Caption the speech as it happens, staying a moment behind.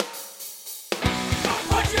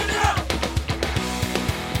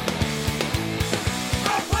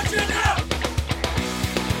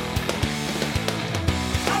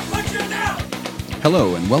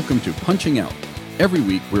Hello and welcome to Punching Out. Every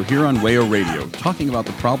week we're here on Wayo Radio talking about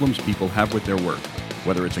the problems people have with their work,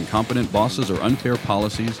 whether it's incompetent bosses or unfair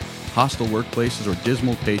policies, hostile workplaces or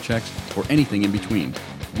dismal paychecks, or anything in between.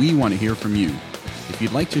 We want to hear from you. If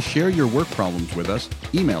you'd like to share your work problems with us,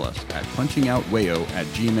 email us at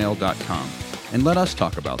punchingoutwayo@gmail.com and let us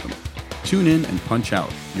talk about them. Tune in and punch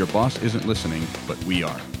out. Your boss isn't listening, but we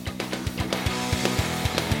are.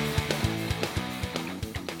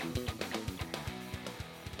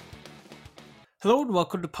 Hello and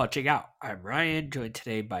welcome to Punching Out. I'm Ryan, joined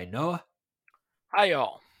today by Noah. Hi,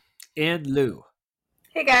 y'all. And Lou.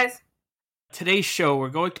 Hey, guys. Today's show, we're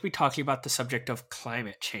going to be talking about the subject of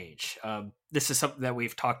climate change. This is something that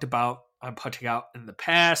we've talked about on Punching Out in the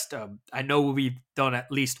past. I know we've done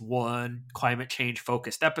at least one climate change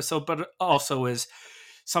focused episode, but it also is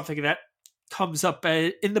something that comes up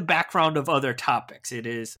in the background of other topics. It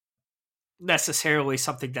is necessarily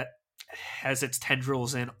something that has its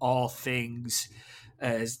tendrils in all things,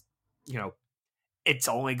 as you know, it's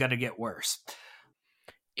only going to get worse.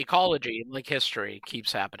 Ecology, like history,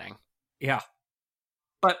 keeps happening. Yeah.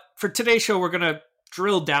 But for today's show, we're going to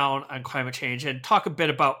drill down on climate change and talk a bit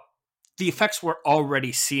about the effects we're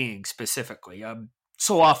already seeing specifically.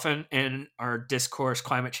 So often in our discourse,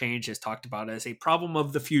 climate change is talked about as a problem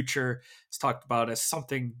of the future. It's talked about as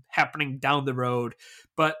something happening down the road.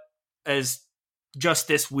 But as just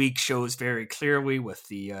this week shows very clearly with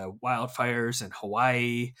the wildfires in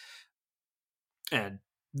Hawaii, and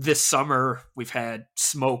this summer we've had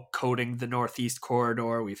smoke coating the Northeast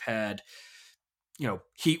Corridor. We've had,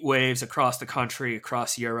 heat waves across the country,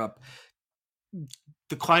 across Europe.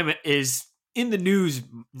 The climate is in the news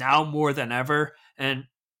now more than ever. And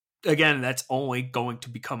again, that's only going to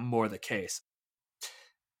become more the case.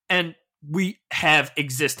 And we have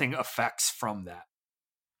existing effects from that.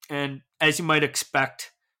 And as you might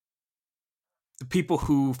expect, the people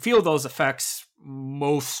who feel those effects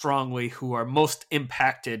most strongly, who are most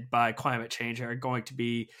impacted by climate change, are going to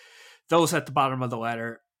be those at the bottom of the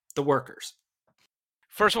ladder, the workers.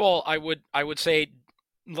 First of all, I would say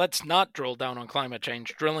let's not drill down on climate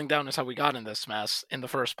change. Drilling down is how we got in this mess in the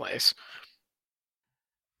first place.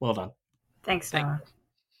 Well done. Thanks, Noah.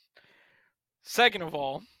 Second of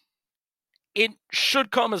all, it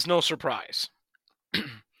should come as no surprise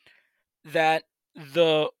that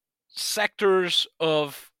the sectors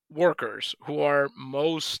of workers who are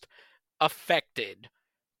most affected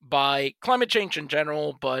by climate change in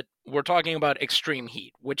general, but we're talking about extreme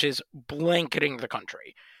heat, which is blanketing the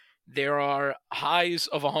country. There are highs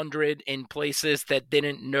of 100 in places that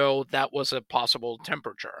didn't know that was a possible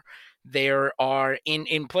temperature. There are,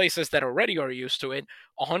 in places that already are used to it,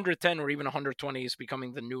 110 or even 120 is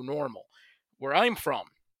becoming the new normal. Where I'm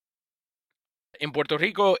from, in Puerto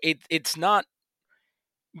Rico, it's not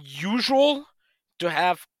usual to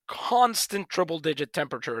have constant triple-digit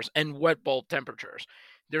temperatures and wet bulb temperatures.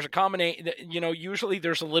 There's a combination, usually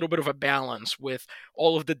there's a little bit of a balance with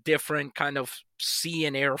all of the different kind of sea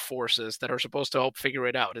and air forces that are supposed to help figure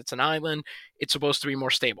it out. It's an island. It's supposed to be more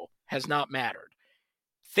stable. Has not mattered.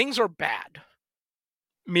 Things are bad,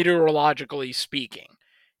 meteorologically speaking.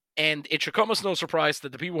 And it should come as no surprise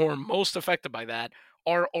that the people who are most affected by that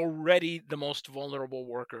are already the most vulnerable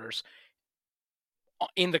workers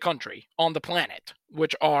in the country, on the planet,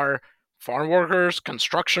 which are farm workers,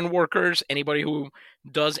 construction workers, anybody who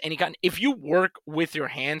does any kind. If you work with your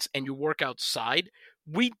hands and you work outside,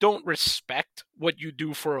 we don't respect what you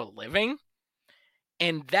do for a living.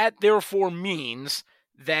 And that therefore means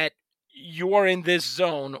that you are in this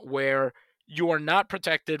zone where you are not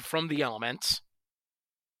protected from the elements.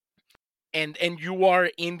 And you are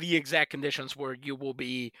in the exact conditions where you will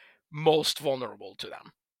be most vulnerable to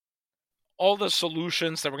them. All the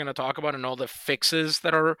solutions that we're going to talk about and all the fixes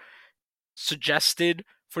that are suggested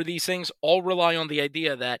for these things all rely on the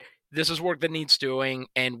idea that this is work that needs doing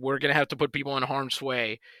and we're going to have to put people in harm's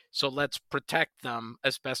way. So let's protect them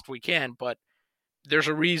as best we can. But there's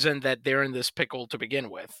a reason that they're in this pickle to begin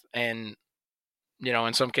with. And,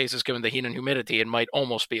 in some cases, given the heat and humidity, it might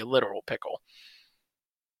almost be a literal pickle.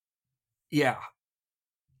 Yeah.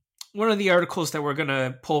 One of the articles that we're going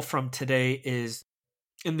to pull from today is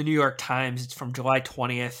in the New York Times. It's from July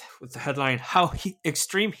 20th with the headline, How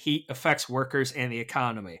Extreme Heat Affects Workers and the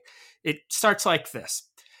Economy. It starts like this.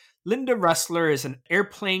 Linda Ressler is an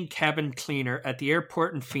airplane cabin cleaner at the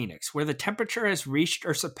airport in Phoenix, where the temperature has reached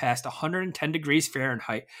or surpassed 110 degrees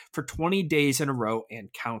Fahrenheit for 20 days in a row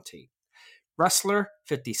and counting. Ressler,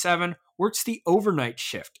 57, works the overnight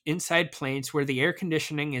shift inside planes where the air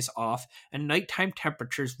conditioning is off and nighttime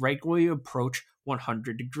temperatures regularly approach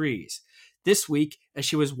 100 degrees. This week, as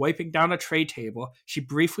she was wiping down a tray table, she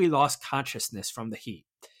briefly lost consciousness from the heat.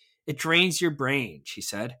 It drains your brain, she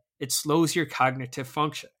said. It slows your cognitive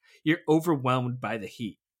function. You're overwhelmed by the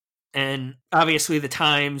heat. And obviously the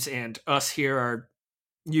Times and us here are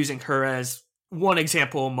using her as one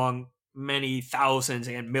example among many thousands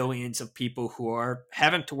and millions of people who are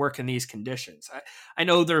having to work in these conditions. I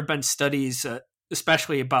know there have been studies,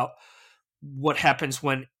 especially about what happens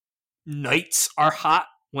when nights are hot,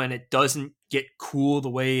 when it doesn't get cool the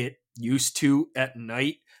way it used to at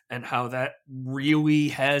night, and how that really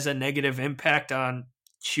has a negative impact on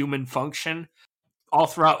human function. All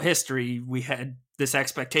throughout history, we had this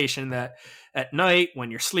expectation that at night,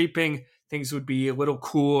 when you're sleeping, things would be a little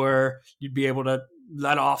cooler. You'd be able to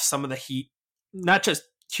let off some of the heat. Not just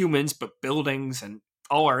humans, but buildings and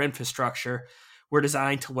all our infrastructure were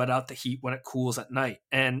designed to let out the heat when it cools at night.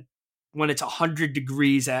 And when it's 100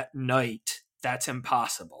 degrees at night, that's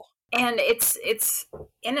impossible. And it's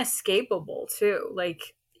inescapable too.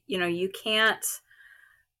 Like, you can't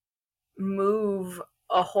move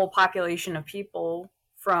a whole population of people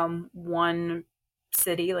from one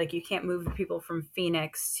city. Like, you can't move the people from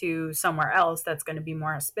Phoenix to somewhere else that's going to be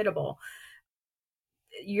more hospitable.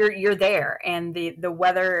 You're there, and the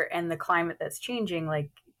weather and the climate that's changing,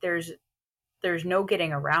 like there's no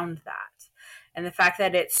getting around that. And the fact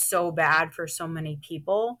that it's so bad for so many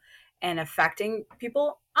people and affecting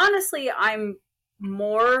people, honestly, I'm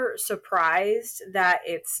more surprised that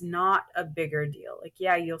it's not a bigger deal. Like,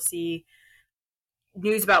 yeah, you'll see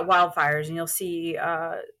news about wildfires, and you'll see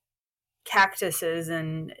cactuses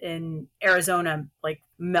in Arizona like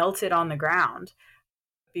melted on the ground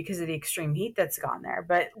because of the extreme heat that's gone there.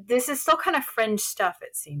 But this is still kind of fringe stuff,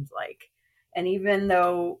 it seems like. And even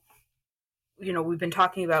though, we've been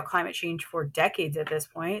talking about climate change for decades at this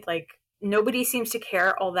point, like, nobody seems to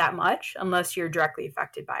care all that much unless you're directly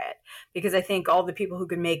affected by it. Because I think all the people who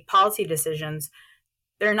can make policy decisions,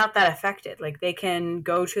 they're not that affected. Like, they can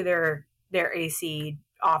go to their AC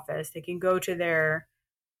office, they can go to their,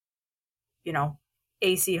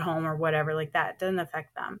 AC home or whatever like that. It doesn't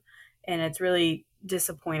affect them. And it's really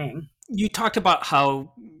disappointing. You talked about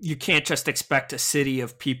how you can't just expect a city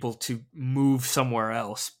of people to move somewhere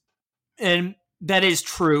else. And that is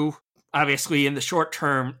true. Obviously, in the short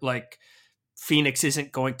term, like, Phoenix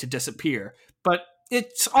isn't going to disappear. But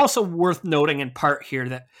it's also worth noting in part here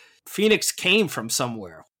that Phoenix came from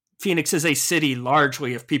somewhere. Phoenix is a city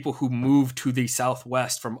largely of people who moved to the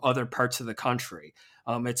Southwest from other parts of the country.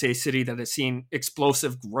 It's a city that has seen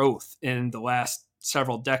explosive growth in the last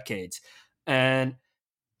several decades. And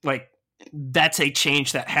like, that's a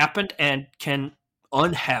change that happened and can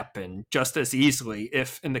unhappen just as easily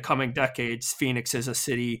if in the coming decades Phoenix is a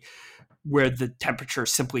city where the temperature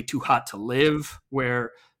is simply too hot to live,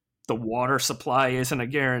 where the water supply isn't a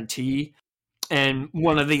guarantee. And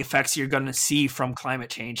one of the effects you're going to see from climate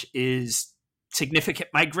change is significant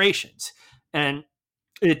migrations. And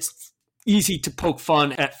it's easy to poke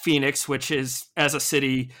fun at Phoenix, which is, as a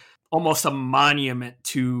city, almost a monument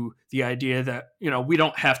to the idea that, we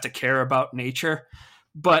don't have to care about nature.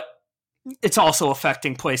 But it's also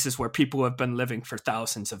affecting places where people have been living for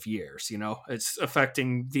thousands of years. It's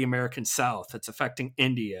affecting the American South. It's affecting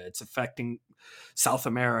India. It's affecting South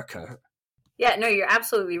America. Yeah, no, you're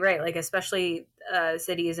absolutely right. Like, especially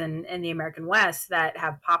cities in the American West that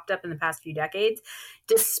have popped up in the past few decades,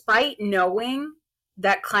 despite knowing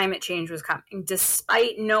that climate change was coming,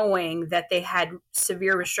 despite knowing that they had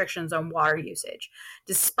severe restrictions on water usage,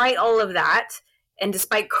 despite all of that, and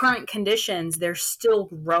despite current conditions, they're still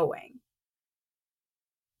growing.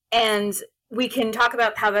 And we can talk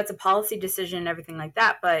about how that's a policy decision and everything like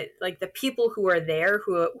that, but like, the people who are there,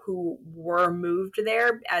 who were moved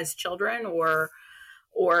there as children or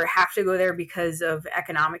have to go there because of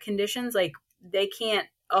economic conditions, like, they can't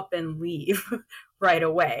up and leave right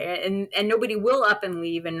away, and nobody will up and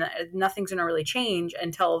leave, and nothing's going to really change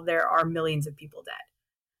until there are millions of people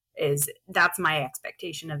dead. That's my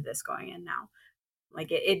expectation of this going in now. Like,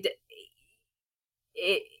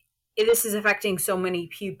 this is affecting so many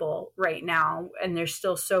people right now, and there's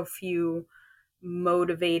still so few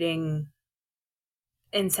motivating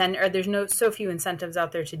so few incentives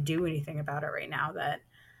out there to do anything about it right now that,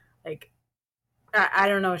 like, I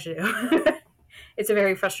don't know what to do. It's a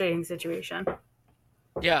very frustrating situation.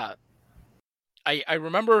 Yeah. I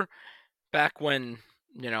remember back when,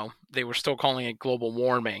 they were still calling it global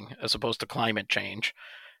warming as opposed to climate change.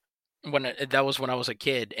 That was when I was a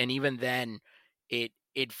kid, and even then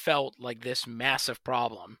it felt like this massive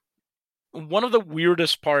problem. One of the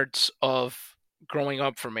weirdest parts of growing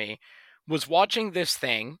up for me was watching this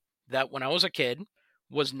thing that when I was a kid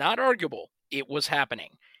was not arguable. It was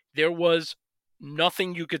happening. There was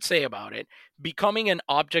nothing you could say about it, becoming an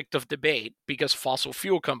object of debate because fossil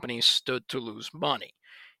fuel companies stood to lose money.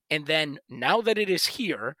 And then now that it is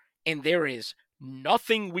here and there is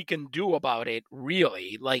nothing we can do about it,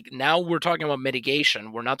 really, like now we're talking about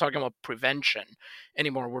mitigation. We're not talking about prevention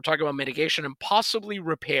anymore. We're talking about mitigation and possibly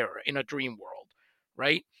repair in a dream world,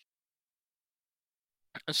 right?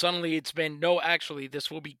 And suddenly it's been, no, actually, this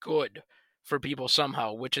will be good for people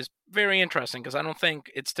somehow, which is very interesting because I don't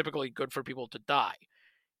think it's typically good for people to die.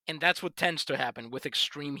 And that's what tends to happen with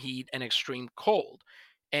extreme heat and extreme cold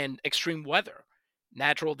and extreme weather.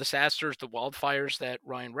 Natural disasters, the wildfires that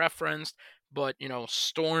Ryan referenced, but,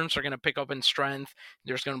 storms are going to pick up in strength.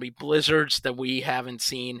 There's going to be blizzards that we haven't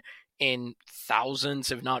seen in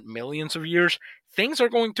thousands, if not millions of years. Things are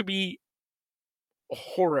going to be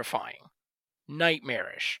horrifying,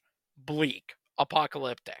 nightmarish, bleak,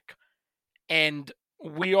 apocalyptic. And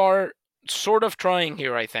we are sort of trying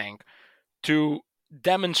here, I think, to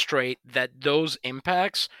demonstrate that those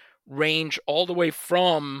impacts range all the way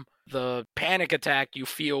from the panic attack you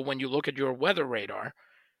feel when you look at your weather radar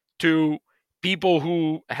to people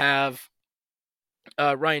who have,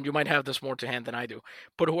 Ryan, you might have this more to hand than I do,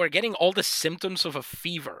 but who are getting all the symptoms of a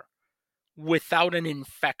fever without an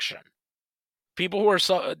infection. People who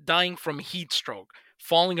are dying from heat stroke,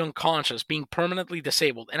 falling unconscious, being permanently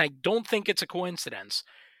disabled. And I don't think it's a coincidence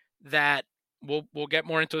that, we'll get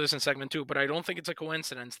more into this in segment 2, but I don't think it's a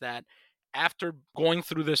coincidence that after going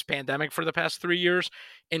through this pandemic for the past 3 years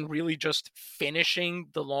and really just finishing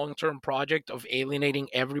the long-term project of alienating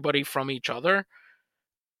everybody from each other,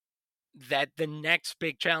 that the next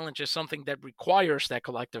big challenge is something that requires that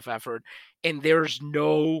collective effort. And there's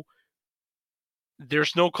no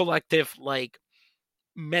collective, like,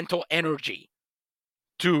 mental energy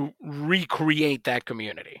to recreate that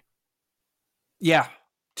community. Yeah,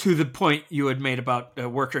 to the point you had made about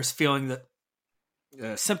workers feeling the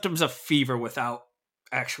symptoms of fever without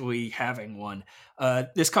actually having one.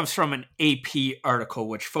 This comes from an AP article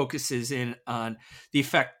which focuses in on the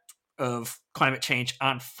effect of climate change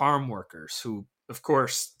on farm workers, who, of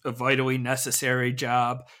course, a vitally necessary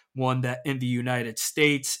job, one that in the United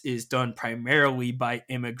States is done primarily by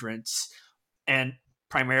immigrants, and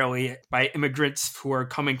primarily by immigrants who are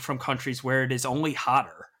coming from countries where it is only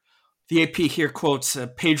hotter. The AP here quotes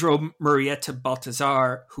Pedro Murrieta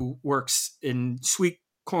Baltazar, who works in sweet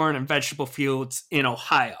corn and vegetable fields in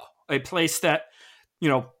Ohio, a place that,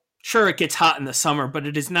 sure, it gets hot in the summer, but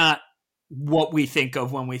it is not what we think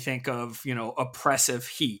of when we think of, oppressive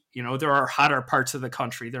heat. There are hotter parts of the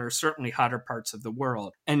country. There are certainly hotter parts of the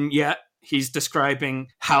world. And yet he's describing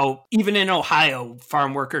how even in Ohio,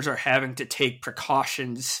 farm workers are having to take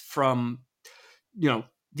precautions from, the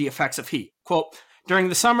effects of heat. Quote, during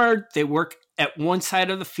the summer, they work at one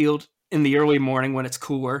side of the field in the early morning when it's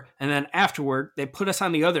cooler, and then afterward, they put us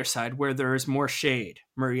on the other side where there is more shade,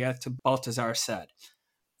 Murrieta Baltazar said.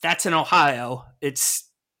 That's in Ohio.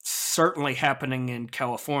 It's certainly happening in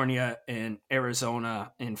California, in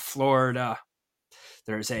Arizona, in Florida.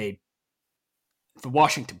 There's the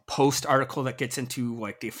Washington Post article that gets into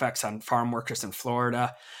like the effects on farm workers in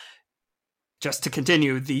Florida. Just to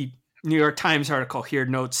continue, the New York Times article here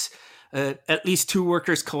notes at least 2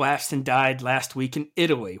 workers collapsed and died last week in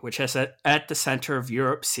Italy, which is at the center of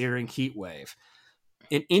Europe's searing heat wave.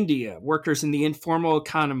 In India, workers in the informal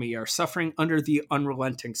economy are suffering under the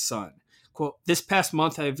unrelenting sun. Quote, this past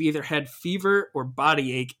month, I've either had fever or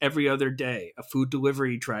body ache every other day, a food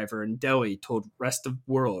delivery driver in Delhi told Rest of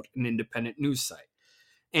World, an independent news site.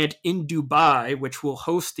 And in Dubai, which will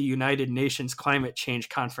host the United Nations Climate Change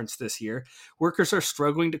Conference this year, workers are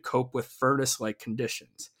struggling to cope with furnace-like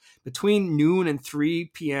conditions. Between noon and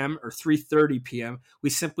 3 p.m. or 3:30 p.m.,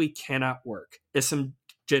 we simply cannot work. Issam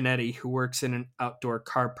Janetti, who works in an outdoor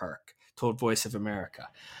car park, told Voice of America.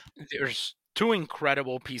 There's 2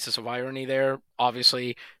 incredible pieces of irony there.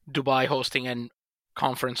 Obviously, Dubai hosting a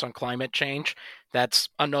conference on climate change. That's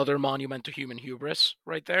another monument to human hubris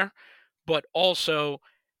right there. But also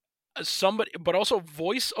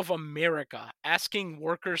Voice of America asking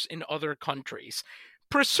workers in other countries,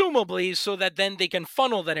 presumably so that then they can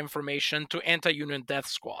funnel that information to anti-union death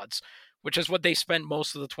squads, which is what they spent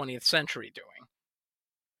most of the 20th century doing.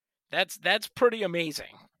 That's pretty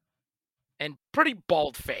amazing and pretty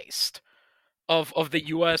bald-faced of the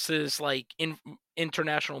US's like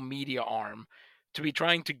international media arm to be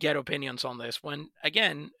trying to get opinions on this when,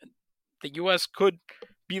 again, the US could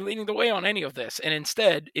be leading the way on any of this, and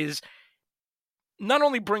instead is not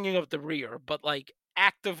only bringing up the rear, but like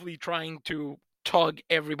actively trying to tug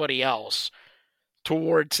everybody else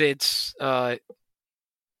towards its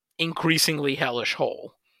increasingly hellish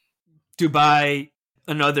hole. Dubai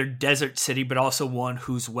another desert city, but also one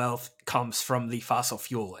whose wealth comes from the fossil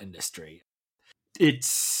fuel industry.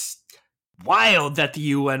 It's wild that the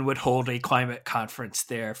UN would hold a climate conference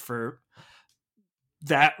there for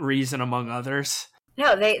that reason, among others.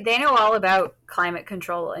 No, they know all about climate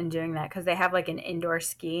control and doing that because they have like an indoor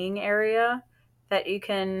skiing area that you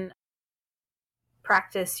can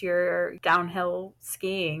practice your downhill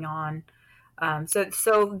skiing on.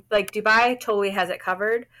 So like Dubai totally has it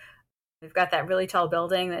covered. They've got that really tall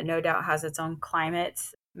building that no doubt has its own climate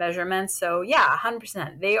measurements. So yeah,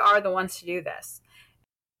 100%. They are the ones to do this.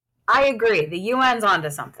 I agree. The UN's onto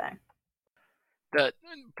something. The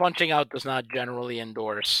punching out does not generally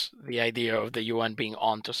endorse the idea of the UN being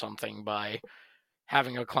onto something by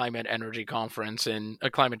having a climate change conference in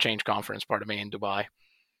Dubai.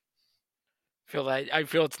 I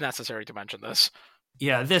feel it's necessary to mention this.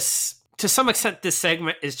 Yeah, to some extent, this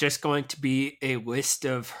segment is just going to be a list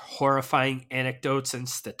of horrifying anecdotes and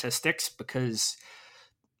statistics because,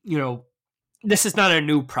 this is not a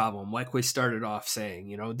new problem, like we started off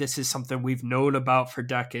saying. This is something we've known about for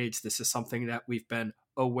decades. This is something that we've been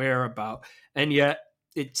aware about. And yet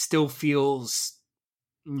it still feels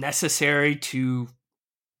necessary to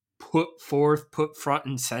put front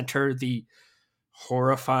and center the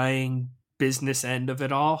horrifying business end of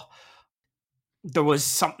it all. There was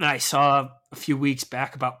something I saw a few weeks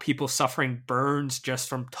back about people suffering burns just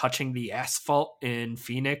from touching the asphalt in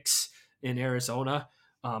Phoenix, in Arizona.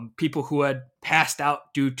 People who had passed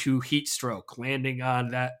out due to heat stroke landing on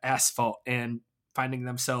that asphalt and finding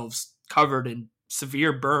themselves covered in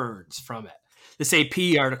severe burns from it. This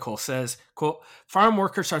AP article says, quote, farm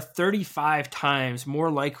workers are 35 times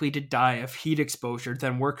more likely to die of heat exposure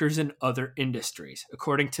than workers in other industries,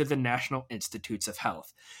 according to the National Institutes of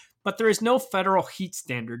Health. But there is no federal heat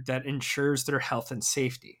standard that ensures their health and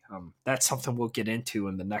safety. That's something we'll get into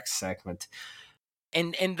in the next segment.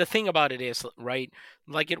 And the thing about it is, right,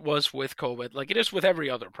 like it was with COVID, like it is with every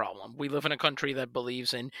other problem. We live in a country that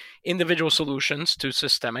believes in individual solutions to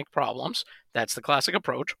systemic problems. That's the classic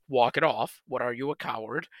approach. Walk it off. What are you, a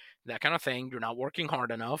coward? That kind of thing. You're not working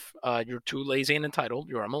hard enough. You're too lazy and entitled.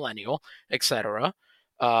 You're a millennial, etc.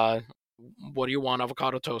 What do you want?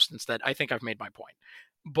 Avocado toast instead? I think I've made my point.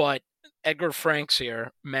 But Edgar Franks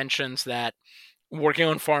here mentions that working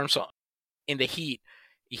on farms in the heat,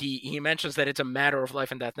 he mentions that it's a matter of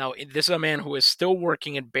life and death. Now, this is a man who is still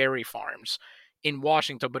working at berry farms in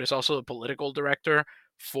Washington, but is also the political director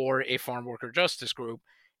for a farm worker justice group.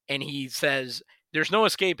 And he says there's no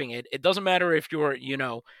escaping it. It doesn't matter if you're,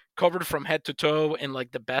 covered from head to toe in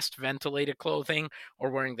like the best ventilated clothing or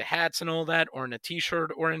wearing the hats and all that, or in a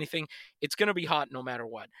t-shirt or anything. It's going to be hot no matter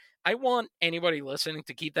what. I want anybody listening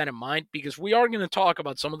to keep that in mind because we are going to talk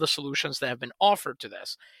about some of the solutions that have been offered to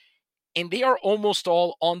this. And they are almost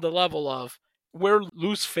all on the level of wear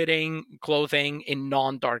loose-fitting clothing in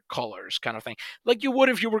non-dark colors kind of thing. Like you would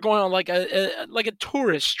if you were going on like a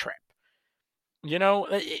tourist trip.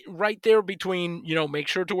 Right there between, make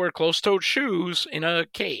sure to wear closed-toed shoes in a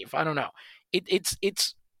cave. I don't know.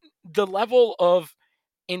 It's the level of,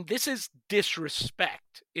 and this is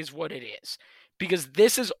disrespect is what it is. Because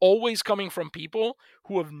this is always coming from people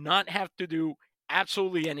who have not had to do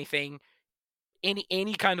absolutely anything,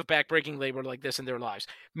 any kind of backbreaking labor like this in their lives.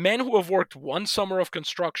 Men who have worked one summer of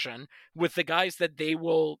construction with the guys that they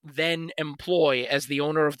will then employ as the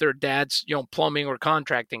owner of their dad's, plumbing or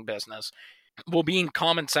contracting business will be in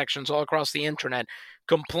comment sections all across the internet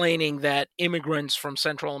complaining that immigrants from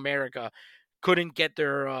Central America couldn't get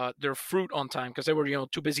their fruit on time because they were,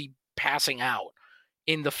 too busy passing out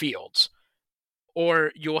in the fields.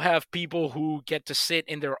 Or you'll have people who get to sit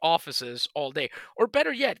in their offices all day. Or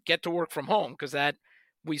better yet, get to work from home. Because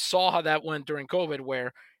we saw how that went during COVID,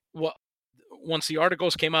 where once the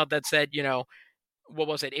articles came out that said, what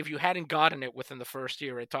was it? If you hadn't gotten it within the first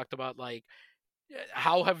year, it talked about like,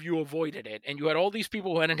 how have you avoided it? And you had all these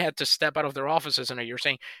people who hadn't had to step out of their offices in a year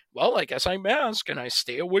saying, well, I guess I mask and I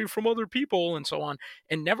stay away from other people and so on.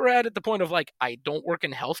 And never added the point of like, I don't work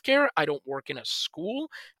in healthcare. I don't work in a school.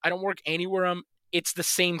 I don't work anywhere. It's the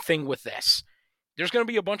same thing with this. There's going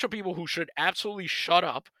to be a bunch of people who should absolutely shut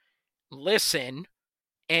up, listen,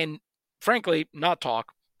 and frankly, not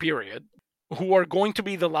talk, period, who are going to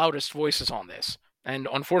be the loudest voices on this. And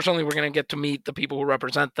unfortunately, we're going to get to meet the people who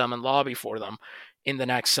represent them and lobby for them in the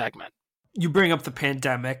next segment. You bring up the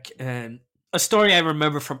pandemic, and a story I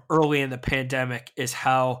remember from early in the pandemic is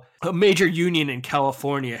how a major union in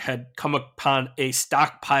California had come upon a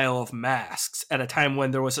stockpile of masks at a time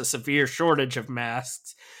when there was a severe shortage of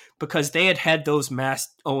masks because they had those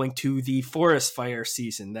masks owing to the forest fire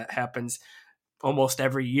season that happens almost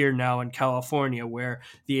every year now in California, where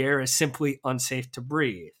the air is simply unsafe to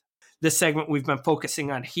breathe. This segment, we've been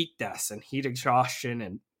focusing on heat deaths and heat exhaustion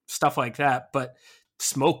and stuff like that, but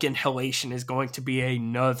smoke inhalation is going to be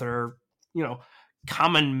another,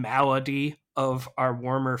 common malady of our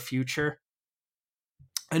warmer future.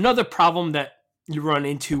 Another problem that you run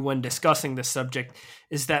into when discussing this subject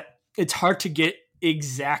is that it's hard to get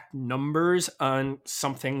exact numbers on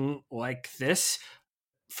something like this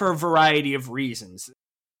for a variety of reasons.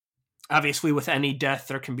 Obviously, with any death,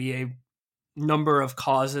 there can be a number of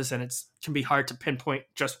causes, and it can be hard to pinpoint,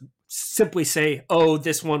 just simply say, oh,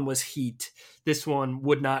 this one was heat. This one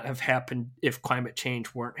would not have happened if climate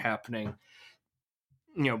change weren't happening.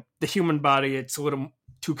 The human body, it's a little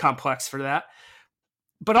too complex for that.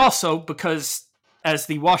 But also because, as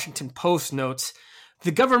the Washington Post notes,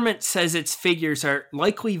 the government says its figures are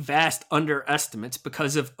likely vast underestimates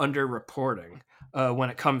because of underreporting when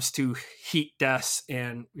it comes to heat deaths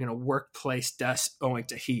and workplace deaths owing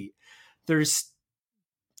to heat. There's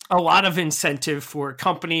a lot of incentive for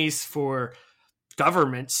companies, for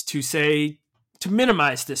governments to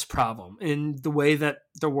minimize this problem in the way that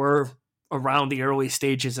there were around the early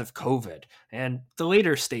stages of COVID and the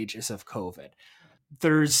later stages of COVID.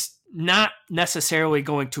 There's not necessarily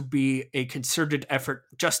going to be a concerted effort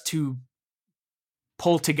just to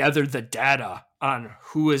pull together the data on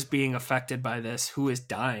who is being affected by this, who is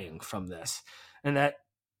dying from this. And that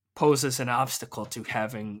poses an obstacle to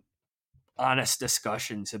having honest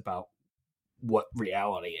discussions about what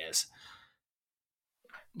reality is.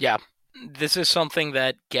 Yeah, this is something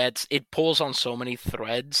that it pulls on so many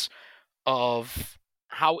threads of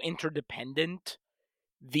how interdependent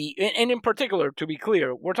and in particular, to be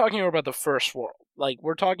clear, we're talking about the first world. Like,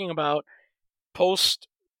 we're talking about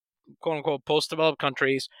quote-unquote, post-developed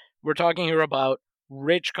countries. We're talking here about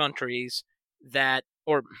rich countries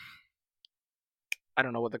or I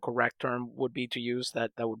don't know what the correct term would be to use,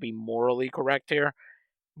 that would be morally correct here.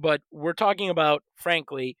 But we're talking about,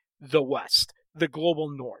 frankly, the West, the global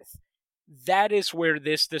North. That is where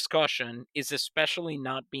this discussion is especially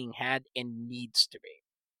not being had and needs to be.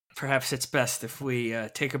 Perhaps it's best if we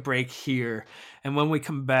take a break here. And when we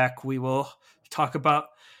come back, we will talk about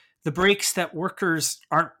the breaks that workers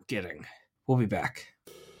aren't getting. We'll be back.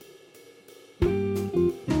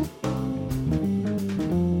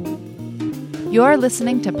 You're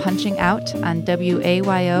listening to Punching Out on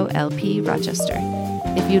WAYO-LP Rochester.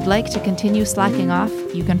 If you'd like to continue slacking off,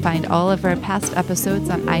 you can find all of our past episodes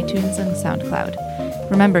on iTunes and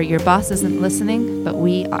SoundCloud. Remember, your boss isn't listening, but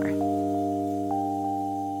we are.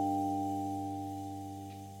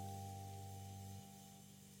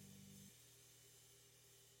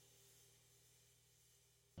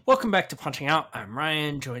 Welcome back to Punching Out. I'm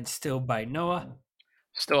Ryan, joined still by Noah.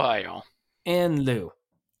 Still hi, y'all. And Lou.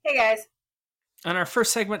 Hey, guys. On our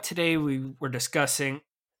first segment today, we were discussing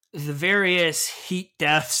the various heat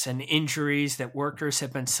deaths and injuries that workers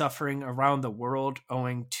have been suffering around the world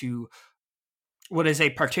owing to what is a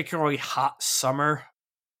particularly hot summer.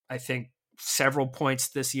 I think several points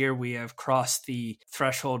this year we have crossed the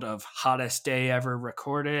threshold of hottest day ever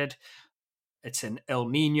recorded. It's an El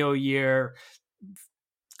Nino year.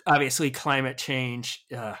 Obviously, climate change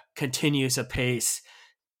continues apace.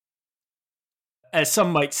 As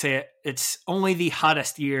some might say, it's only the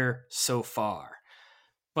hottest year so far.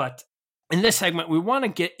 But in this segment, we want to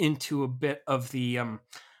get into a bit of the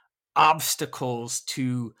obstacles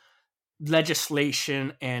to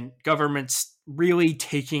legislation and governments really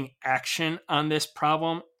taking action on this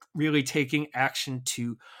problem, really taking action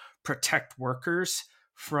to protect workers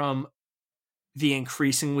from the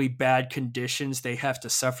increasingly bad conditions they have to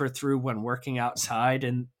suffer through when working outside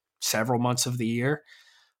in several months of the year.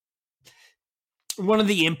 One of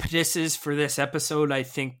the impetuses for this episode, I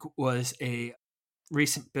think, was a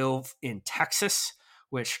recent bill in Texas,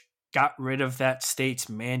 which got rid of that state's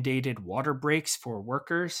mandated water breaks for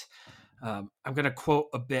workers. I'm going to quote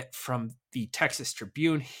a bit from the Texas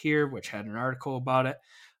Tribune here, which had an article about it.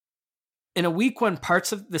 In a week when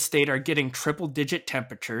parts of the state are getting triple-digit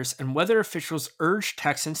temperatures and weather officials urge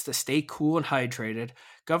Texans to stay cool and hydrated,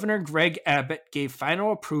 Governor Greg Abbott gave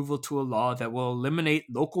final approval to a law that will eliminate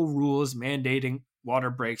local rules mandating water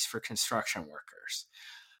breaks for construction workers.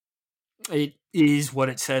 It is what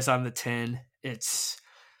it says on the tin. It's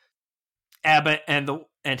Abbott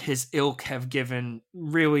and his ilk have given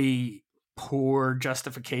really poor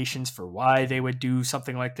justifications for why they would do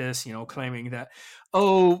something like this, claiming that,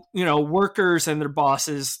 workers and their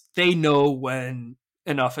bosses, they know when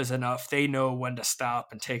enough is enough. They know when to stop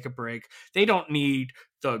and take a break. They don't need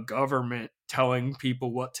the government telling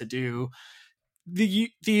people what to do. The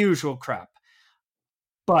usual crap.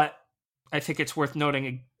 But I think it's worth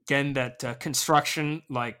noting again that construction,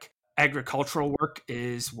 like agricultural work,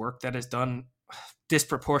 is work that is done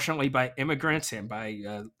disproportionately by immigrants and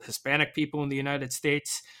by Hispanic people in the United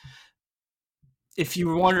States. If you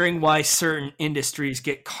were wondering why certain industries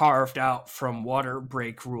get carved out from water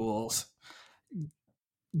break rules,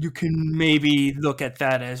 you can maybe look at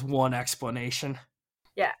that as one explanation.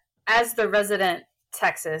 Yeah. As the resident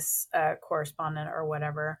Texas correspondent or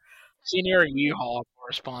whatever. Senior Yeehaw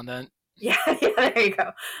correspondent. Yeah, there you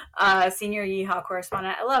go. Senior Yeehaw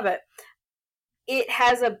correspondent. I love it. It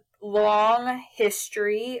has a long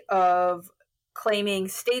history of claiming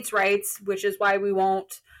states' rights, which is why we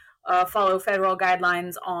won't follow federal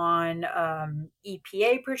guidelines on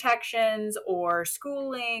EPA protections or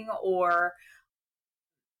schooling or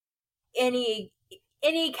any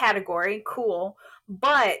category. Cool.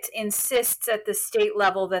 But insists at the state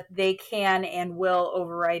level that they can and will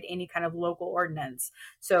override any kind of local ordinance.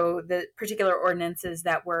 So the particular ordinances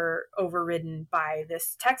that were overridden by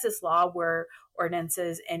this Texas law were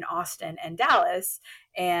ordinances in Austin and Dallas.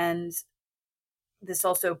 And this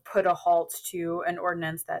also put a halt to an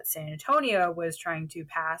ordinance that San Antonio was trying to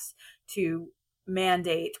pass to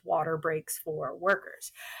mandate water breaks for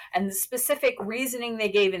workers. And the specific reasoning they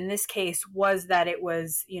gave in this case was that it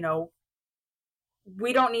was,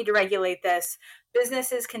 we don't need to regulate this.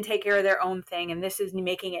 Businesses can take care of their own thing, and this is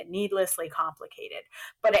making it needlessly complicated.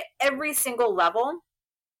 But at every single level,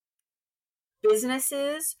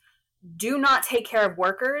 businesses do not take care of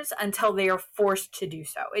workers until they are forced to do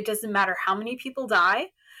so. It doesn't matter how many people die.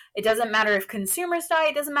 It doesn't matter if consumers die.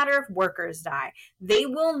 It doesn't matter if workers die. They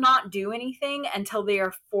will not do anything until they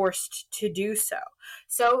are forced to do so.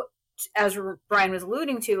 So, as Brian was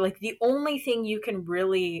alluding to, like, the only thing you can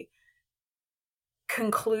really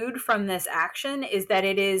conclude from this action is that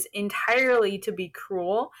it is entirely to be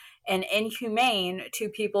cruel and inhumane to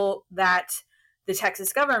people that the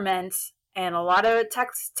Texas government and a lot of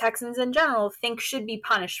Texans in general think should be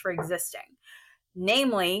punished for existing,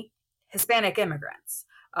 namely Hispanic immigrants,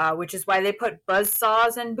 which is why they put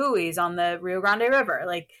buzzsaws and buoys on the Rio Grande River.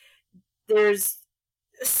 Like, there's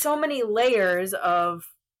so many layers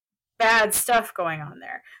of bad stuff going on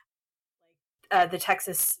there. The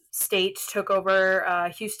Texas state took over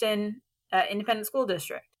Houston Independent School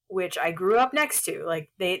District, which I grew up next to. Like,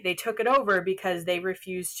 they took it over because they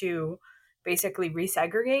refused to basically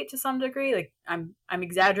resegregate to some degree. Like, I'm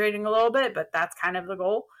exaggerating a little bit, but that's kind of the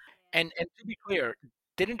goal. And to be clear,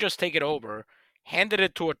 didn't just take it over, handed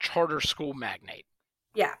it to a charter school magnate.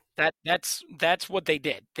 Yeah. That's what they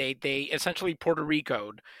did. They essentially Puerto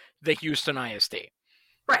Rico'd the Houston ISD.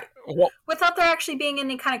 Right. Well, without there actually being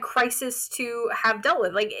any kind of crisis to have dealt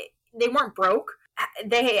with. Like, they weren't broke.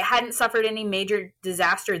 They hadn't suffered any major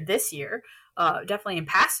disaster this year, definitely in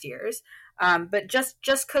past years, but just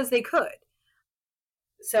because they could.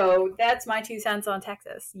 So that's my 2 cents on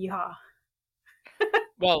Texas. Yeehaw.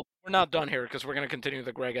 Well, we're not done here because we're going to continue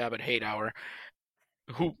the Greg Abbott hate hour,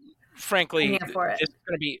 who, frankly, this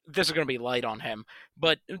is going to be light on him.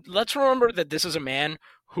 But let's remember that this is a man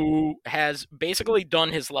who has basically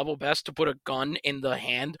done his level best to put a gun in the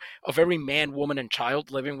hand of every man, woman, and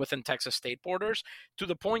child living within Texas state borders, to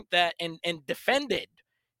the point that, and defended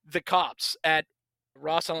the cops at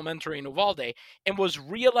Ross Elementary in Uvalde, and was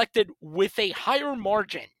reelected with a higher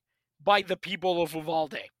margin by the people of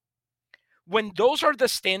Uvalde. When those are the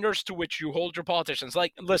standards to which you hold your politicians,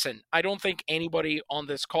 like, listen, I don't think anybody on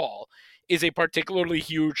this call is a particularly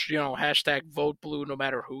huge, hashtag vote blue no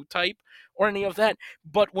matter who type or any of that.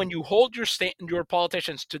 But when you hold your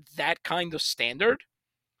politicians to that kind of standard,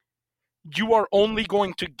 you are only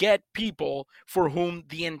going to get people for whom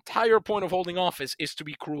the entire point of holding office is to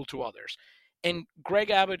be cruel to others. And Greg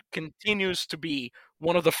Abbott continues to be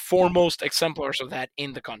one of the foremost exemplars of that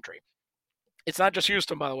in the country. It's not just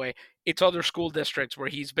Houston, by the way. It's other school districts where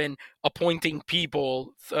he's been appointing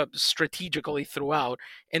people strategically throughout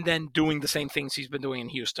and then doing the same things he's been doing in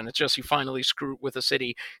Houston. It's just he finally screwed with a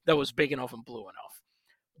city that was big enough and blue enough.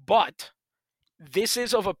 But this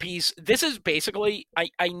is of a piece. This is basically,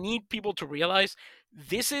 I need people to realize,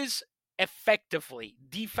 this is effectively,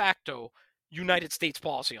 de facto, United States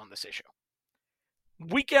policy on this issue.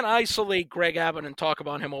 We can isolate Greg Abbott and talk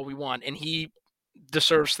about him all we want, and he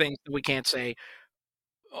deserves things that we can't say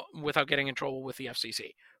without getting in trouble with the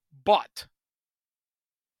FCC. But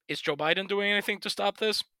is Joe Biden doing anything to stop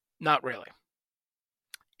this? Not really.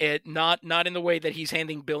 Not in the way that he's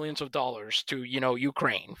handing billions of dollars to,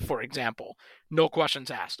 Ukraine, for example. No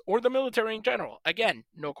questions asked. Or the military in general. Again,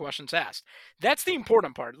 no questions asked. That's the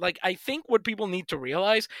important part. Like, I think what people need to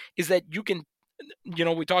realize is that you can,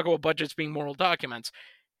 we talk about budgets being moral documents.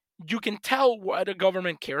 you can tell what a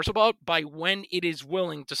government cares about by when it is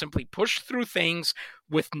willing to simply push through things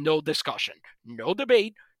with no discussion, no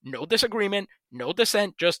debate, no disagreement, no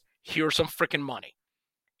dissent, just here's some freaking money.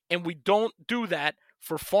 And we don't do that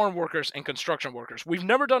for farm workers and construction workers. We've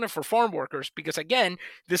never done it for farm workers because, again,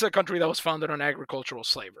 this is a country that was founded on agricultural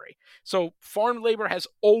slavery. So farm labor has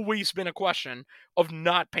always been a question of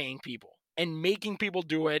not paying people and making people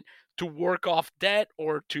do it to work off debt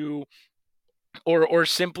or to or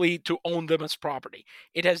simply to own them as property.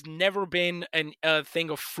 It has never been a thing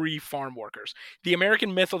of free farm workers. The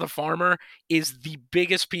American myth of the farmer is the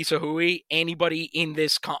biggest piece of hooey anybody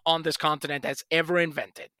on this continent has ever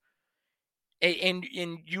invented. And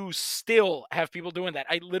you still have people doing that.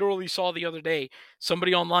 I literally saw the other day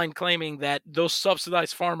somebody online claiming that those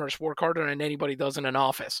subsidized farmers work harder than anybody does in an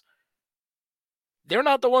office. They're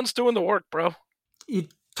not the ones doing the work, bro. You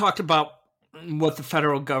talked about what the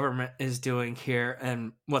federal government is doing here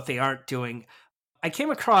and what they aren't doing. I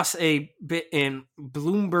came across a bit in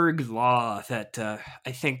Bloomberg Law that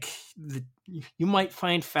I think you might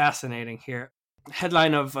find fascinating here.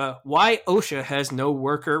 Headline of Why OSHA Has No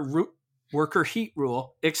Worker Heat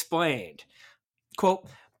Rule Explained. Quote,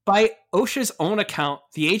 by OSHA's own account,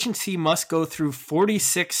 the agency must go through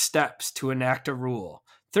 46 steps to enact a rule,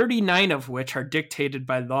 39 of which are dictated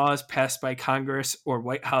by laws passed by Congress or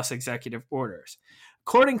White House executive orders.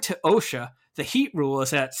 According to OSHA, the heat rule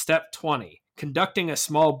is at step 20, conducting a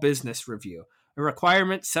small business review, a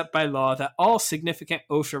requirement set by law that all significant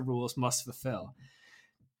OSHA rules must fulfill.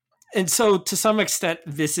 And so, to some extent,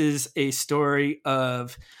 this is a story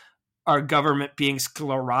of our government being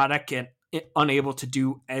sclerotic and unable to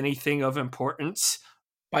do anything of importance.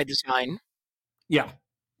 By design. Yeah.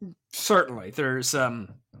 Certainly. There's,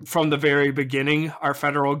 from the very beginning, our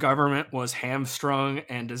federal government was hamstrung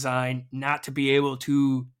and designed not to be able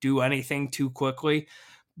to do anything too quickly.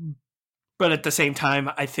 But at the same time,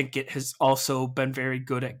 I think it has also been very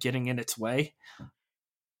good at getting in its way.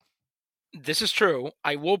 This is true.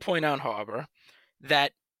 I will point out, however,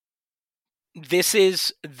 that this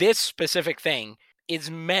specific thing is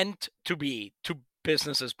meant to be to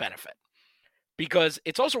businesses' benefit. Because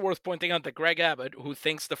it's also worth pointing out that Greg Abbott, who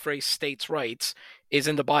thinks the phrase states' rights is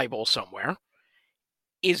in the Bible somewhere,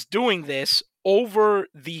 is doing this over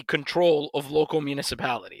the control of local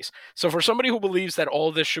municipalities. So for somebody who believes that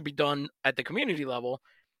all this should be done at the community level,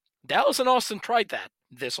 Dallas and Austin tried that.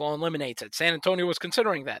 This law eliminates it. San Antonio was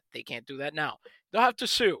considering that. They can't do that now. They'll have to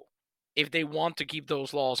sue if they want to keep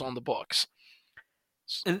those laws on the books.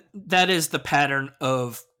 And that is the pattern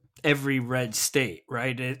of every red state,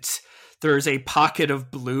 right? There's a pocket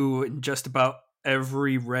of blue in just about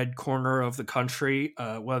every red corner of the country,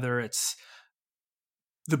 whether it's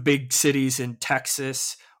the big cities in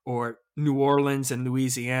Texas or New Orleans in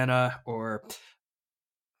Louisiana or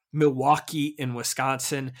Milwaukee in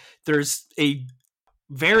Wisconsin. There's a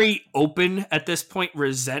very open, at this point,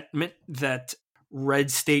 resentment that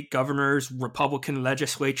red state governors, Republican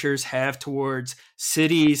legislatures have towards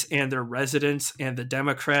cities and their residents and the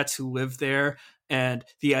Democrats who live there. And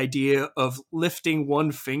the idea of lifting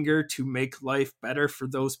one finger to make life better for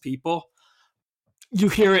those people. You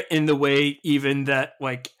hear it in the way even that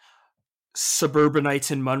like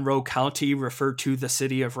suburbanites in Monroe County refer to the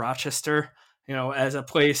city of Rochester, as a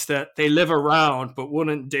place that they live around but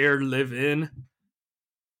wouldn't dare live in.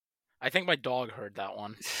 I think my dog heard that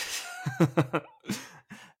one.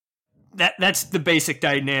 That's the basic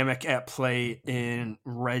dynamic at play in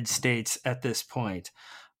red states at this point.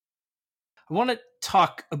 I want to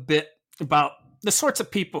talk a bit about the sorts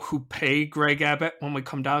of people who pay Greg Abbott when we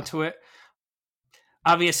come down to it.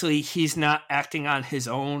 Obviously, he's not acting on his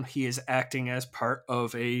own. He is acting as part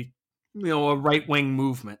of a right-wing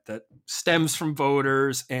movement that stems from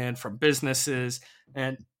voters and from businesses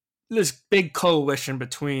and this big coalition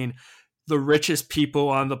between the richest people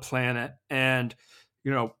on the planet and,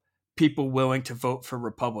 people willing to vote for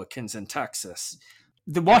Republicans in Texas.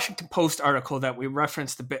 The Washington Post article that we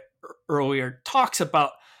referenced a bit earlier talks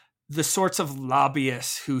about the sorts of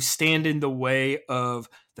lobbyists who stand in the way of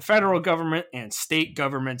the federal government and state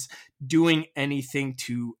governments doing anything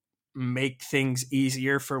to make things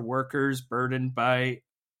easier for workers burdened by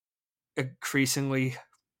increasingly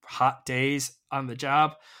hot days on the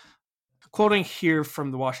job. Quoting here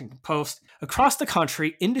from the Washington Post, across the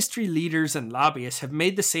country, industry leaders and lobbyists have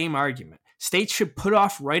made the same argument. States should put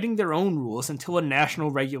off writing their own rules until a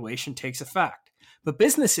national regulation takes effect. But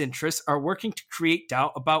business interests are working to create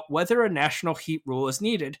doubt about whether a national heat rule is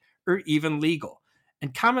needed or even legal.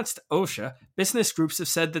 In comments to OSHA, business groups have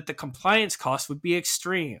said that the compliance costs would be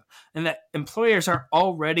extreme and that employers are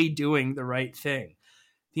already doing the right thing.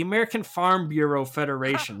 The American Farm Bureau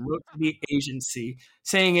Federation wrote to the agency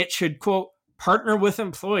saying it should, quote, partner with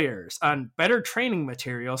employers on better training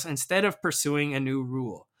materials instead of pursuing a new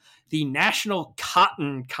rule. The National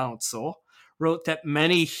Cotton Council wrote that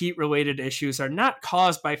many heat-related issues are not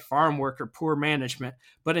caused by farm work or poor management,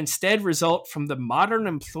 but instead result from the modern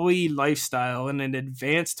employee lifestyle in an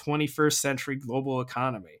advanced 21st century global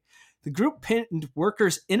economy. The group pinned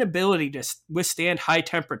workers' inability to withstand high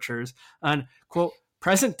temperatures on, quote,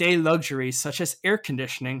 present-day luxuries such as air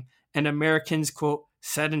conditioning and Americans', quote,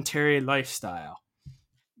 sedentary lifestyle.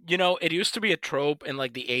 You know, it used to be a trope in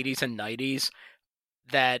like the 80s and 90s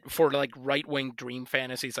that for like right-wing dream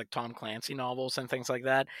fantasies like Tom Clancy novels and things like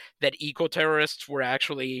that, that eco-terrorists were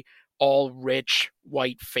actually all rich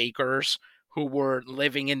white fakers who were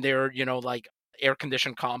living in their, you know, like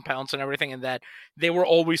air-conditioned compounds and everything, and that they were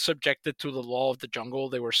always subjected to the law of the jungle.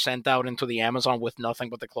 They were sent out into the Amazon with nothing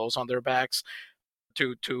but the clothes on their backs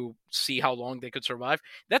to see how long they could survive.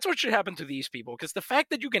 That's what should happen to these people, because the fact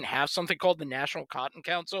that you can have something called the National Cotton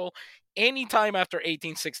Council anytime after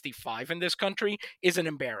 1865 in this country is an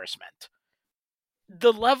embarrassment.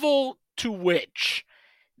 The level to which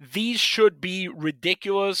these should be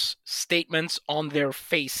ridiculous statements on their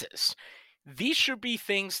faces. These should be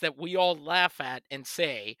things that we all laugh at and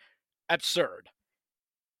say, absurd.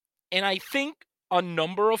 And I think a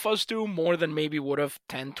number of us do more than maybe would have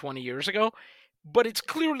 10, 20 years ago. But it's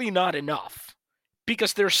clearly not enough,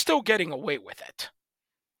 because they're still getting away with it.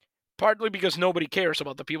 Partly because nobody cares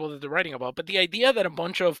about the people that they're writing about, but the idea that a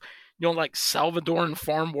bunch of, you know, like Salvadoran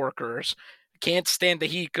farm workers can't stand the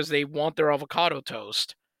heat because they want their avocado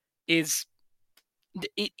toast is,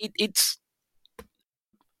 it's,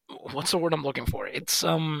 what's the word I'm looking for? It's,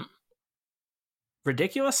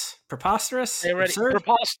 ridiculous? Preposterous? Absurd?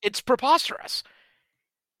 It's preposterous.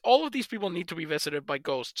 All of these people need to be visited by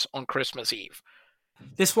ghosts on Christmas Eve.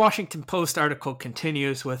 This Washington Post article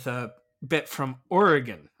continues with a bit from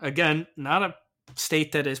Oregon. Again, not a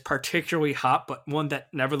state that is particularly hot, but one that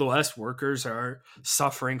nevertheless workers are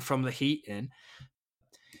suffering from the heat in.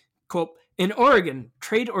 Quote, in Oregon,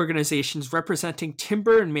 trade organizations representing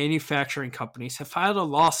timber and manufacturing companies have filed a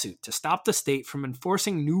lawsuit to stop the state from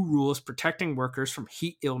enforcing new rules protecting workers from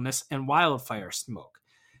heat illness and wildfire smoke.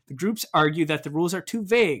 The groups argue that the rules are too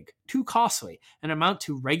vague, too costly, and amount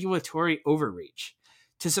to regulatory overreach.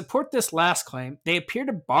 To support this last claim, they appear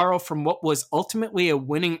to borrow from what was ultimately a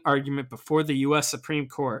winning argument before the U.S. Supreme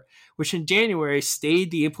Court, which in January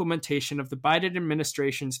stayed the implementation of the Biden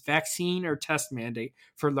administration's vaccine or test mandate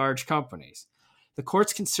for large companies. The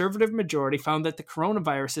court's conservative majority found that the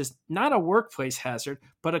coronavirus is not a workplace hazard,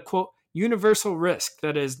 but a, quote, universal risk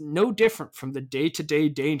that is no different from the day-to-day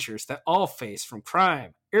dangers that all face from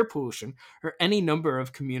crime, air pollution, or any number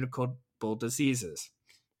of communicable diseases.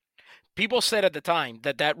 People said at the time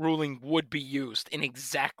that that ruling would be used in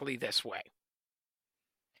exactly this way.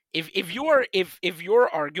 If your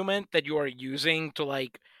argument that you are using to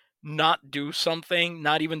like not do something,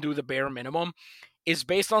 not even do the bare minimum, is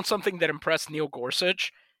based on something that impressed Neil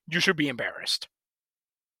Gorsuch, you should be embarrassed.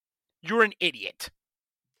 You're an idiot.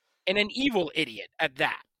 And an evil idiot at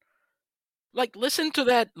that. Like, listen to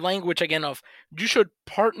that language again of, you should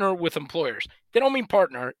partner with employers. They don't mean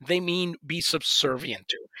partner, they mean be subservient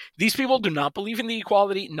to. These people do not believe in the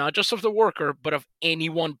equality, not just of the worker, but of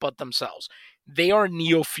anyone but themselves. They are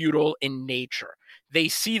neo-feudal in nature. They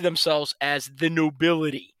see themselves as the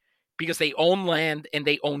nobility because they own land and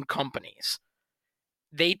they own companies.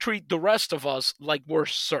 They treat the rest of us like we're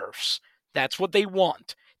serfs. That's what they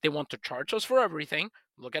want. They want to charge us for everything.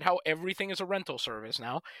 Look at how everything is a rental service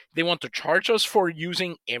now. They want to charge us for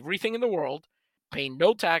using everything in the world, pay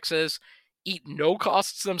no taxes, eat no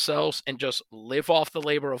costs themselves, and just live off the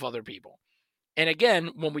labor of other people. And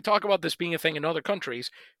again, when we talk about this being a thing in other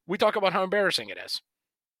countries, we talk about how embarrassing it is.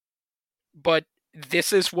 But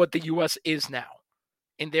this is what the U.S. is now.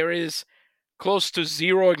 And there is close to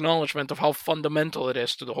zero acknowledgement of how fundamental it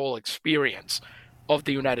is to the whole experience of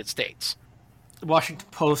the United States. The Washington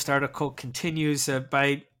Post article continues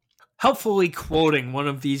by helpfully quoting one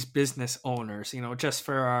of these business owners, just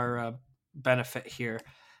for our benefit here.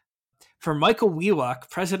 For Michael Wheelock,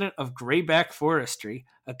 president of Grayback Forestry,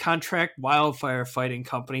 a contract wildfire fighting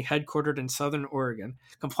company headquartered in Southern Oregon,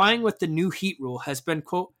 complying with the new heat rule has been,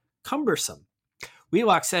 quote, cumbersome.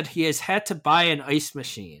 Wheelock said he has had to buy an ice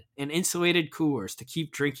machine and insulated coolers to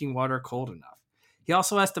keep drinking water cold enough. He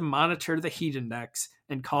also has to monitor the heat index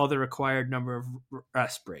and call the required number of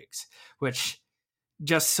rest breaks, which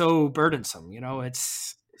just so burdensome.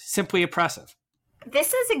 It's simply oppressive.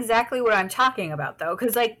 This is exactly what I'm talking about, though,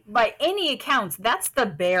 because, like, by any accounts, that's the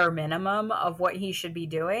bare minimum of what he should be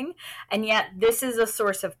doing. And yet, this is a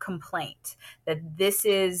source of complaint that this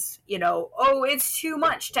is, oh, it's too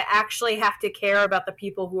much to actually have to care about the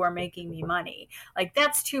people who are making me money. Like,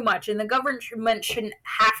 that's too much. And the government shouldn't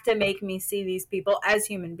have to make me see these people as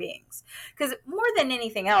human beings. Because more than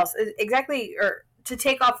anything else, exactly, or to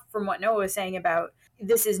take off from what Noah was saying about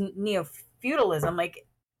this is neo feudalism, like,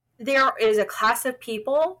 there is a class of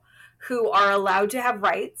people who are allowed to have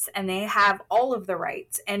rights, and they have all of the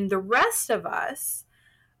rights, and the rest of us,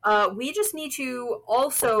 we just need to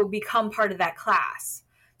also become part of that class.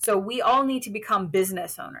 So we all need to become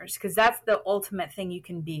business owners, because that's the ultimate thing you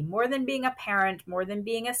can be, more than being a parent, more than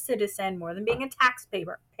being a citizen, more than being a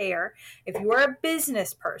taxpayer. If you are a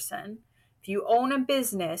business person, if you own a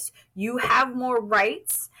business, you have more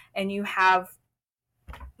rights, and you have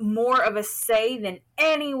more of a say than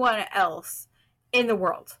anyone else in the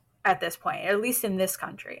world at this point, at least in this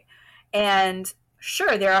country. And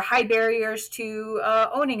sure, there are high barriers to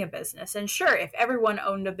owning a business. And sure, if everyone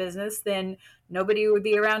owned a business, then nobody would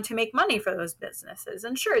be around to make money for those businesses.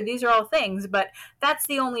 And sure, these are all things, but that's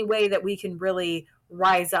the only way that we can really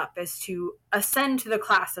rise up, is to ascend to the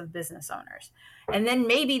class of business owners. And then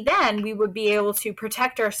maybe then we would be able to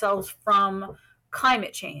protect ourselves from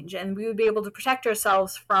climate change, and we would be able to protect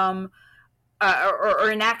ourselves from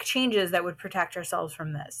or enact changes that would protect ourselves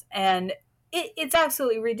from this. And it's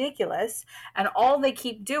absolutely ridiculous, and all they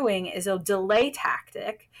keep doing is a delay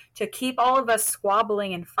tactic to keep all of us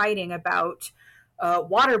squabbling and fighting about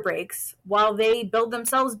water breaks, while they build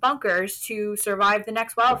themselves bunkers to survive the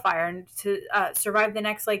next wildfire and to survive the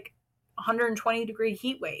next 120-degree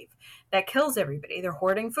heat wave that kills everybody. They're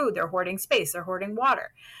hoarding food, they're hoarding space, they're hoarding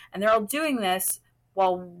water. And they're all doing this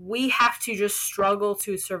while we have to just struggle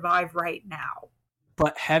to survive right now.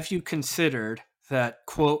 But have you considered that,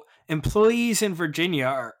 quote, employees in Virginia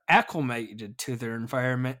are acclimated to their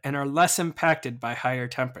environment and are less impacted by higher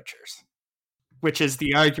temperatures? Which is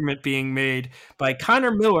the argument being made by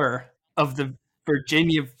Connor Miller of the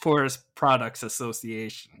Virginia Forest Products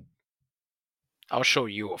Association. I'll show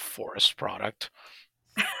you a forest product.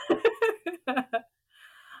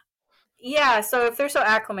 Yeah, so if they're so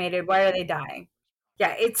acclimated, why are they dying?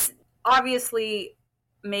 Yeah, it's obviously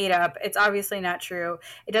made up. It's obviously not true.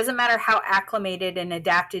 It doesn't matter how acclimated and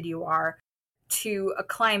adapted you are to a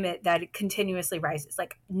climate that continuously rises.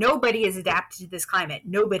 Like, nobody is adapted to this climate.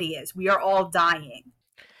 Nobody is. We are all dying.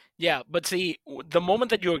 Yeah, but see, the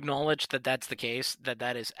moment that you acknowledge that that's the case, that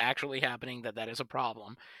that is actually happening, that that is a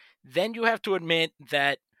problem, then you have to admit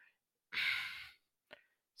that.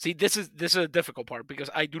 See, this is a difficult part, because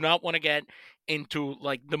I do not want to get into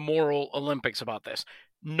the moral Olympics about this.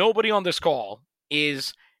 Nobody on this call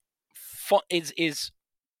is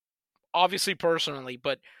obviously personally,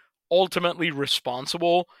 but ultimately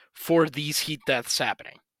responsible for these heat deaths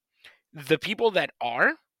happening. The people that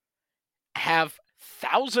have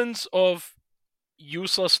thousands of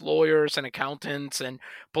useless lawyers and accountants and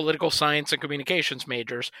political science and communications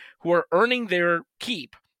majors who are earning their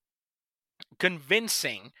keep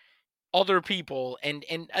convincing other people and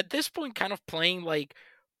at this point kind of playing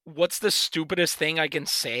what's the stupidest thing I can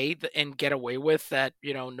say and get away with that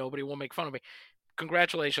nobody will make fun of me.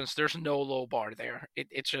 Congratulations, there's no low bar there.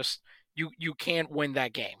 It's just you can't win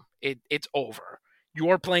that game. It's over. You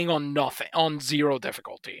are playing on nothing, on zero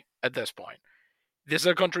difficulty at this point. This is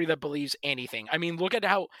a country that believes anything. I mean, look at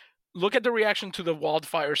the reaction to the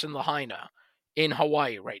wildfires in Lahaina in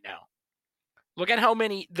Hawaii right now. Look at how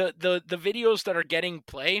many the videos that are getting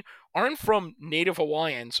play aren't from Native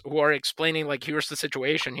Hawaiians who are explaining here's the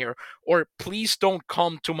situation here, or please don't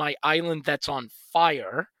come to my island that's on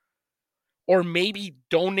fire, or maybe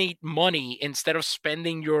donate money instead of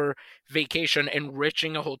spending your vacation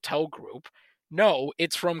enriching a hotel group. No,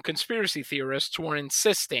 it's from conspiracy theorists who are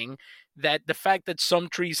insisting that the fact that some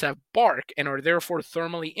trees have bark and are therefore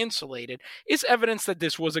thermally insulated is evidence that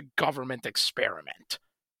this was a government experiment.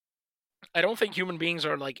 I don't think human beings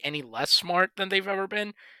are any less smart than they've ever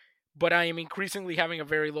been, but I am increasingly having a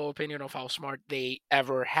very low opinion of how smart they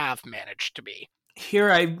ever have managed to be. Here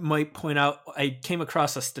I might point out, I came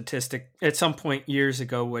across a statistic at some point years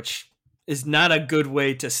ago, which is not a good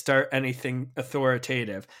way to start anything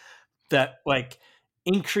authoritative, that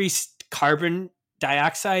increased carbon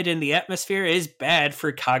dioxide in the atmosphere is bad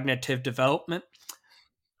for cognitive development,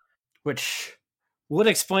 which would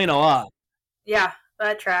explain a lot. Yeah,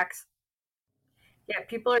 that tracks. Yeah,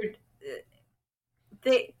 people are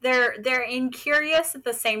they're incurious at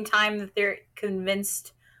the same time that they're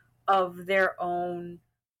convinced of their own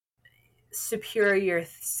superior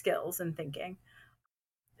skills and thinking.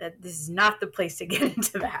 that this is not the place to get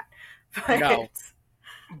into that. But No.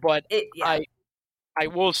 But yeah. I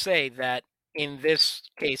will say that in this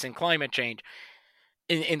case, in climate change,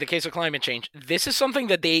 in the case of climate change, this is something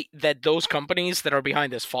that those companies that are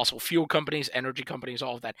behind this, fossil fuel companies, energy companies,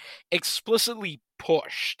 all of that, explicitly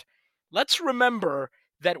pushed. Let's remember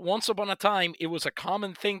that once upon a time, it was a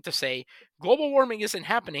common thing to say, global warming isn't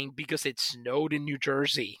happening because it snowed in New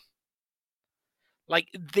Jersey. Like,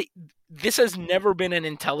 this has never been an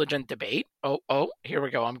intelligent debate. Oh, here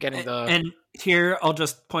we go. I'm getting the... And here, I'll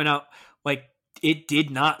just point out, like, it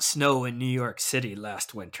did not snow in New York City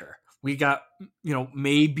last winter. We got,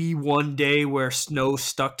 maybe one day where snow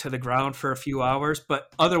stuck to the ground for a few hours, but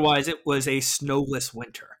otherwise it was a snowless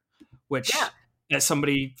winter, which, as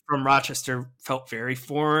somebody from Rochester, felt very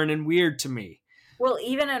foreign and weird to me. Well,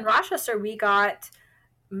 even in Rochester, we got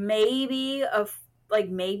maybe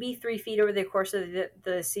 3 feet over the course of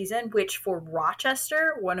the season, which for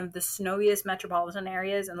Rochester, one of the snowiest metropolitan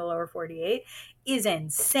areas in the lower 48, is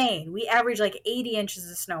insane. We average like 80 inches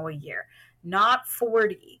of snow a year, not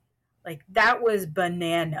 40. Like, that was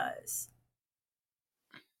bananas.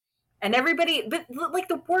 And everybody, but like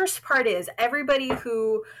the worst part is everybody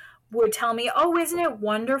who would tell me, oh, isn't it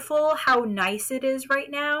wonderful how nice it is right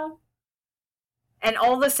now? And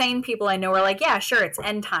all the sane people I know are like, yeah, sure, it's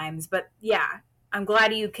end times, but yeah, I'm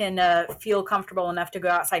glad you can feel comfortable enough to go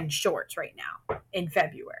outside in shorts right now in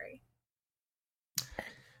February.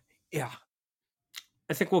 Yeah.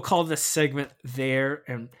 I think we'll call this segment there.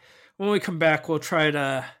 And when we come back, we'll try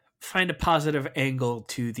to find a positive angle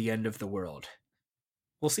to the end of the world.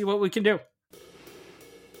 We'll see what we can do.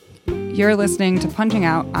 You're listening to Punching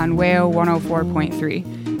Out on WAYO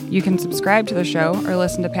 104.3. You can subscribe to the show or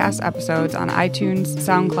listen to past episodes on iTunes,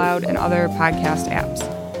 SoundCloud, and other podcast apps.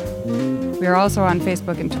 We are also on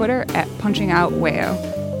Facebook and Twitter at Punching Out WAYO.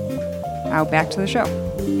 Now back to the show.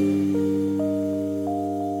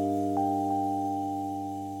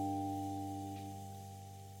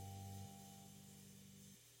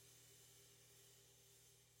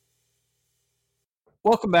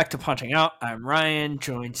 Welcome back to Punching Out. I'm Ryan,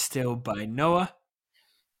 joined still by Noah.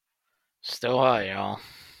 Still hi, y'all.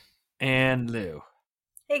 And Lou.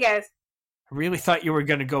 Hey, guys. I really thought you were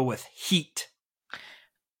going to go with heat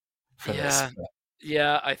for this.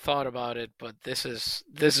 Yeah, I thought about it, but this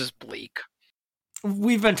is bleak.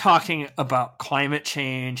 We've been talking about climate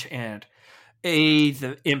change and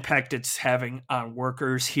the impact it's having on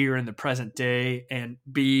workers here in the present day, and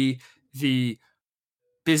B, the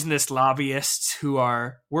business lobbyists who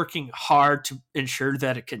are working hard to ensure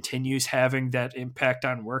that it continues having that impact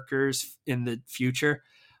on workers in the future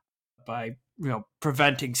by,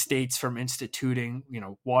 preventing states from instituting,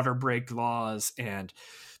 water break laws and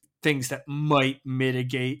things that might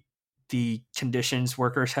mitigate the conditions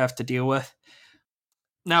workers have to deal with.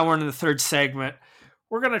 Now we're in the third segment.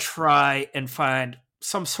 We're going to try and find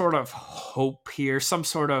some sort of hope here, some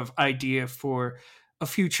sort of idea for a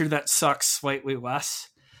future that sucks slightly less.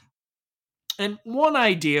 And one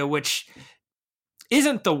idea, which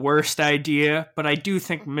isn't the worst idea, but I do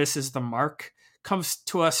think misses the mark, comes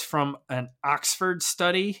to us from an Oxford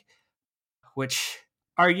study, which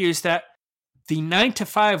argues that the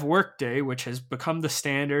 9-to-5 workday, which has become the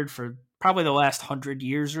standard for probably the last 100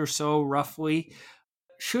 years or so, roughly,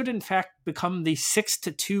 should in fact become the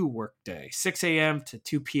 6-to-2 workday, 6 a.m. to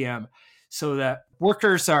 2 p.m., so that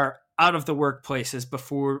workers are out of the workplaces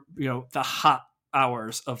before, the hot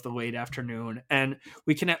hours of the late afternoon, and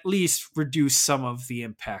we can at least reduce some of the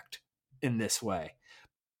impact in this way.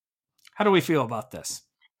 How do we feel about this?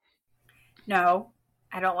 No,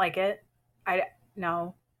 I don't like it.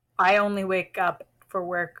 No. I only wake up for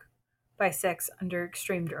work by 6 under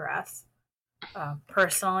extreme duress,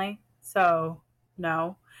 personally. So,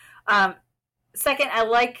 no. Second, I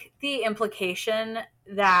like the implication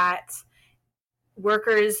that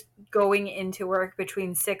workers going into work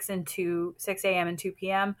between 6 a.m. and 2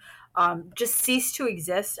 p.m. Just cease to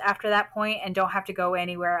exist after that point and don't have to go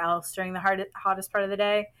anywhere else during the hottest part of the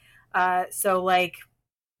day. So,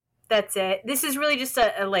 that's it. This is really just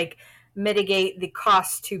a mitigate the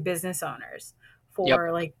cost to business owners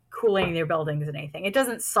for cooling their buildings and anything. It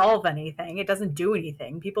doesn't solve anything. It doesn't do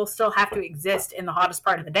anything. People still have to exist in the hottest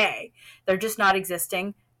part of the day. They're just not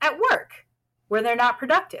existing at work where they're not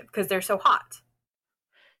productive because they're so hot.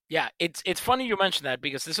 Yeah, it's funny you mention that,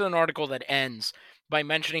 because this is an article that ends by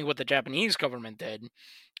mentioning what the Japanese government did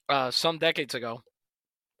some decades ago,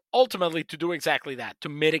 ultimately to do exactly that, to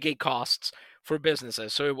mitigate costs for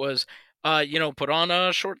businesses. So it was, put on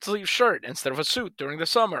a short sleeve shirt instead of a suit during the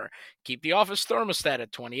summer, keep the office thermostat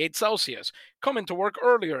at 28 Celsius, come into work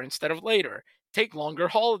earlier instead of later, take longer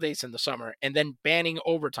holidays in the summer, and then banning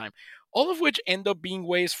overtime, all of which end up being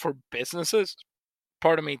ways for businesses,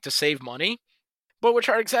 to save money, but which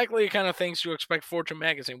are exactly the kind of things you expect Fortune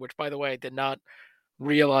magazine, which, by the way, I did not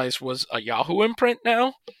realize was a Yahoo imprint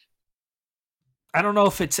now. I don't know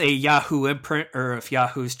if it's a Yahoo imprint or if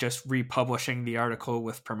Yahoo's just republishing the article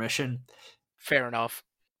with permission. Fair enough.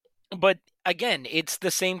 But again, it's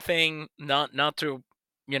the same thing, not to,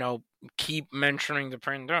 keep mentioning the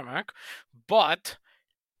pandemic, but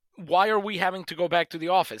why are we having to go back to the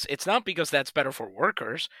office? It's not because that's better for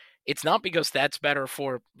workers. It's not because that's better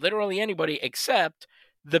for literally anybody except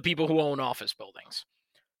the people who own office buildings,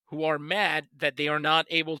 who are mad that they are not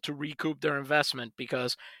able to recoup their investment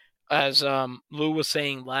because, as Lou was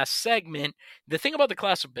saying last segment, the thing about the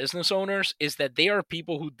class of business owners is that they are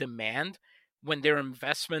people who demand when their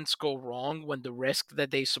investments go wrong, when the risk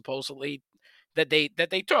that they supposedly that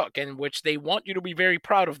they took, and which they want you to be very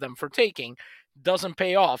proud of them for taking, doesn't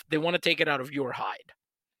pay off. They want to take it out of your hide.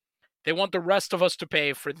 They want the rest of us to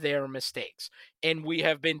pay for their mistakes. And we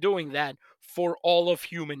have been doing that for all of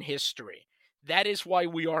human history. That is why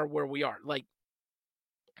we are where we are. Like,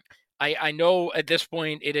 I know at this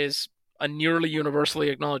point it is a nearly universally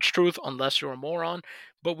acknowledged truth, unless you're a moron,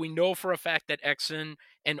 but we know for a fact that Exxon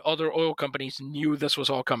and other oil companies knew this was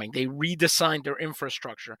all coming. They redesigned their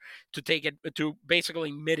infrastructure to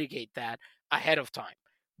basically mitigate that ahead of time.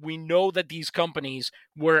 We know that these companies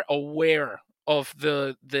were aware of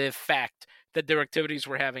the fact that their activities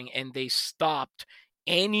were having, and they stopped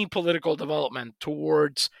any political development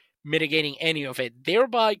towards mitigating any of it,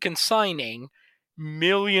 thereby consigning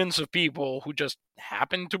millions of people who just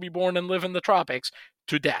happen to be born and live in the tropics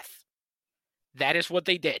to death. That is what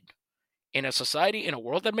they did. In a society, in a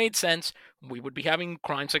world that made sense, we would be having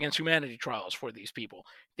crimes against humanity trials for these people.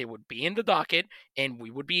 They would be in the docket, and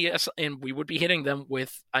we would be hitting them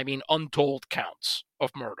with, untold counts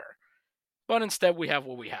of murder. But instead, we have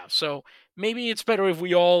what we have. So maybe it's better if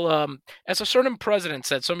we all, as a certain president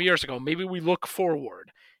said some years ago, maybe we look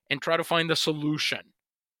forward and try to find the solution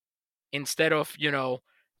instead of,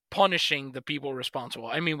 punishing the people responsible.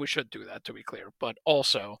 I mean, we should do that, to be clear, but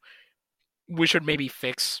also we should maybe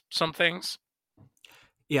fix some things.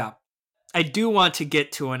 Yeah. I do want to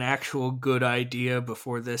get to an actual good idea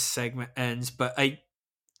before this segment ends, but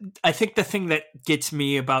I think the thing that gets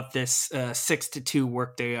me about this 6-2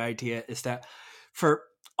 workday idea is that for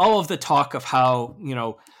all of the talk of how,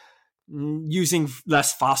 using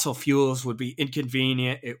less fossil fuels would be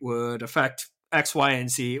inconvenient, it would affect X, Y, and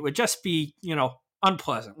Z, it would just be,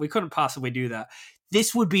 unpleasant. We couldn't possibly do that.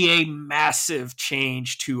 This would be a massive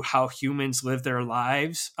change to how humans live their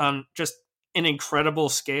lives on just an incredible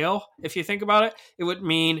scale. If you think about it, it would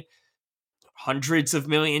mean hundreds of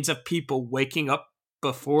millions of people waking up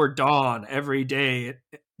before dawn every day,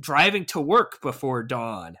 driving to work before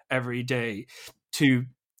dawn every day to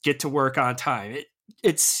get to work on time.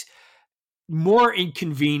 It's more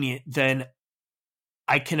inconvenient than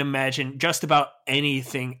I can imagine just about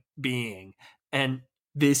anything being. And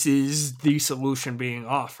this is the solution being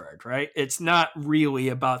offered, right? It's not really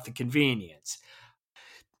about the convenience.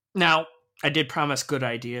 Now, I did promise good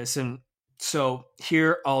ideas. And so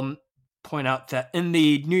here I'll point out that in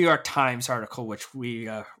the New York Times article, which we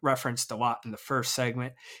referenced a lot in the first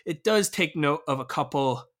segment, it does take note of a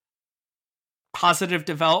couple positive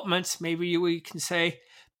developments, maybe we can say.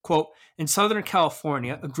 Quote, in Southern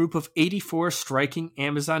California, a group of 84 striking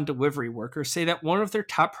Amazon delivery workers say that one of their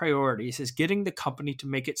top priorities is getting the company to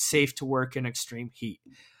make it safe to work in extreme heat.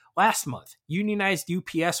 Last month, unionized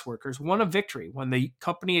UPS workers won a victory when the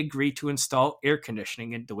company agreed to install air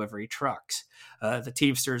conditioning in delivery trucks. The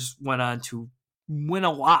Teamsters went on to win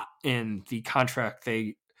a lot in the contract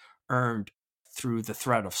they earned through the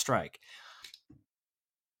threat of strike.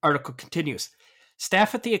 Article continues.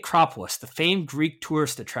 Staff at the Acropolis, the famed Greek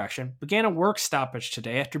tourist attraction, began a work stoppage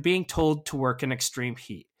today after being told to work in extreme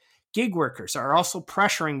heat. Gig workers are also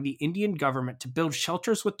pressuring the Indian government to build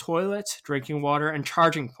shelters with toilets, drinking water, and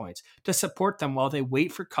charging points to support them while they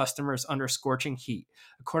wait for customers under scorching heat,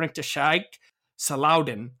 according to Shaikh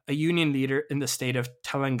Salahuddin, a union leader in the state of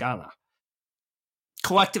Telangana.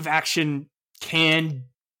 Collective action can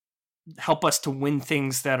help us to win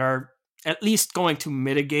things that are at least going to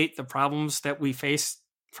mitigate the problems that we face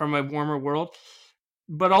from a warmer world.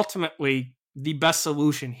 But ultimately, the best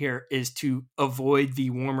solution here is to avoid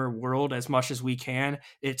the warmer world as much as we can.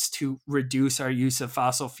 It's to reduce our use of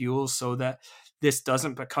fossil fuels so that this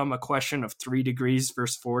doesn't become a question of 3 degrees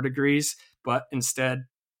versus 4 degrees, but instead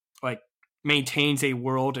maintains a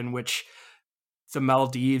world in which the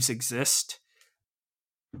Maldives exist,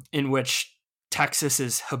 in which Texas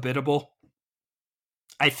is habitable.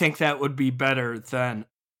 I think that would be better than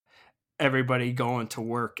everybody going to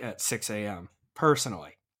work at 6 a.m.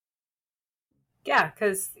 personally. Yeah,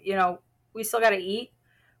 because, we still got to eat.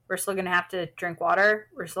 We're still going to have to drink water.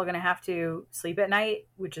 We're still going to have to sleep at night,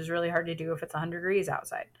 which is really hard to do if it's 100 degrees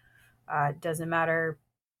outside. It doesn't matter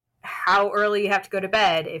how early you have to go to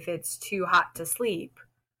bed. If it's too hot to sleep,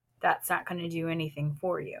 that's not going to do anything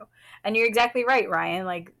for you. And you're exactly right, Ryan.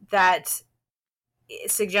 Like, that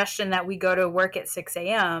suggestion that we go to work at 6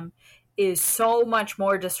 a.m. is so much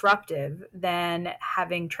more disruptive than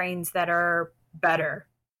having trains that are better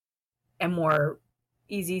and more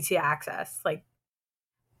easy to access. Like,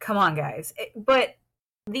 come on, guys. But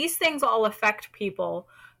these things all affect people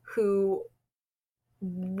who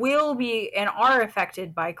will be and are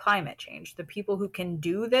affected by climate change. The people who can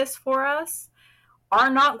do this for us are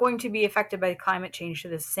not going to be affected by climate change to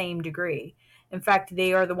the same degree. In fact,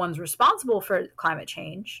 they are the ones responsible for climate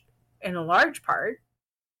change in a large part,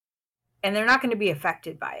 and they're not going to be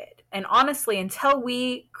affected by it. And honestly, until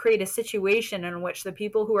we create a situation in which the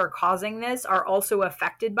people who are causing this are also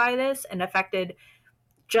affected by this and affected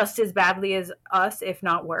just as badly as us, if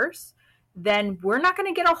not worse, then we're not going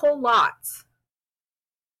to get a whole lot,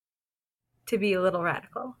 to be a little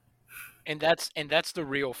radical. And that's the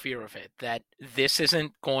real fear of it, that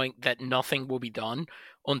that nothing will be done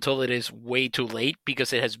until it is way too late,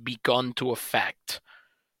 because it has begun to affect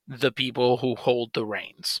the people who hold the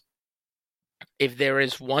reins. If there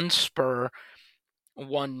is one spur,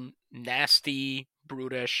 one nasty,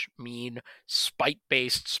 brutish, mean,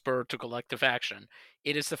 spite-based spur to collective action,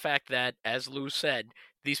 it is the fact that, as Lou said,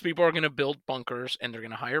 these people are going to build bunkers, and they're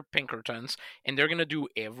going to hire Pinkertons, and they're going to do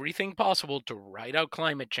everything possible to ride out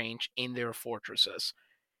climate change in their fortresses.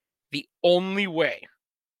 The only way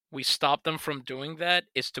we stop them from doing that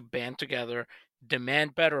is to band together,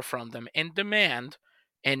 demand better from them, and demand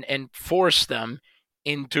and force them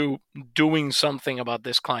into doing something about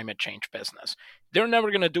this climate change business. They're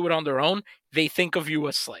never going to do it on their own. They think of you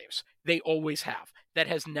as slaves. They always have. That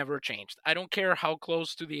has never changed. I don't care how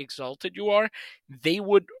close to the exalted you are. They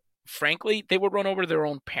would run over their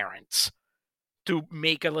own parents to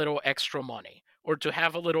make a little extra money or to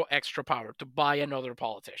have a little extra power, to buy another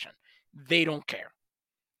politician. They don't care.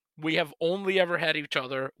 We have only ever had each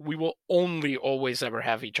other. We will only always ever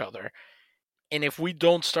have each other. And if we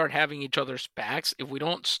don't start having each other's backs, if we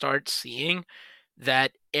don't start seeing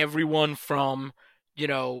that everyone from,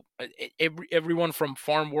 everyone from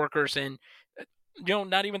farm workers and,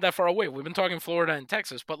 not even that far away. We've been talking Florida and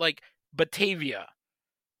Texas, but like Batavia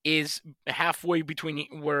is halfway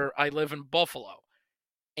between where I live in Buffalo.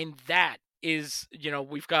 And that is,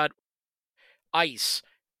 we've got ICE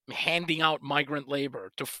handing out migrant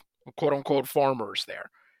labor to quote unquote farmers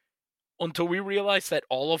there. Until we realize that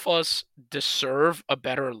all of us deserve a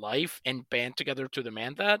better life and band together to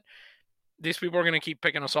demand that, these people are going to keep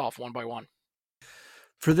picking us off one by one.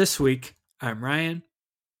 For this week, I'm Ryan.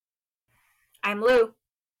 I'm Lou.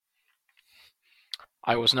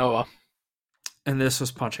 I was Noah. And this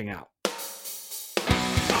was Punching Out. I'm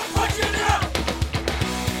punching out!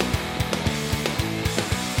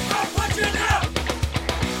 I'm punching out!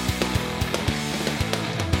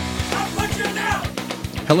 I'm punching out!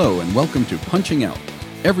 Hello and welcome to Punching Out.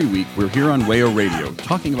 Every week we're here on Wayo Radio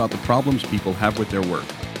talking about the problems people have with their work,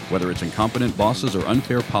 whether it's incompetent bosses or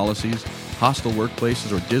unfair policies, hostile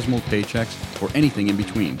workplaces or dismal paychecks, or anything in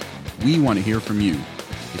between. We want to hear from you.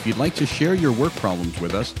 If you'd like to share your work problems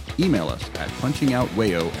with us, email us at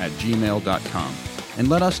punchingoutwayo@gmail.com and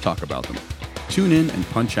let us talk about them. Tune in and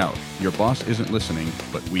punch out. Your boss isn't listening,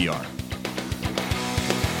 but we are.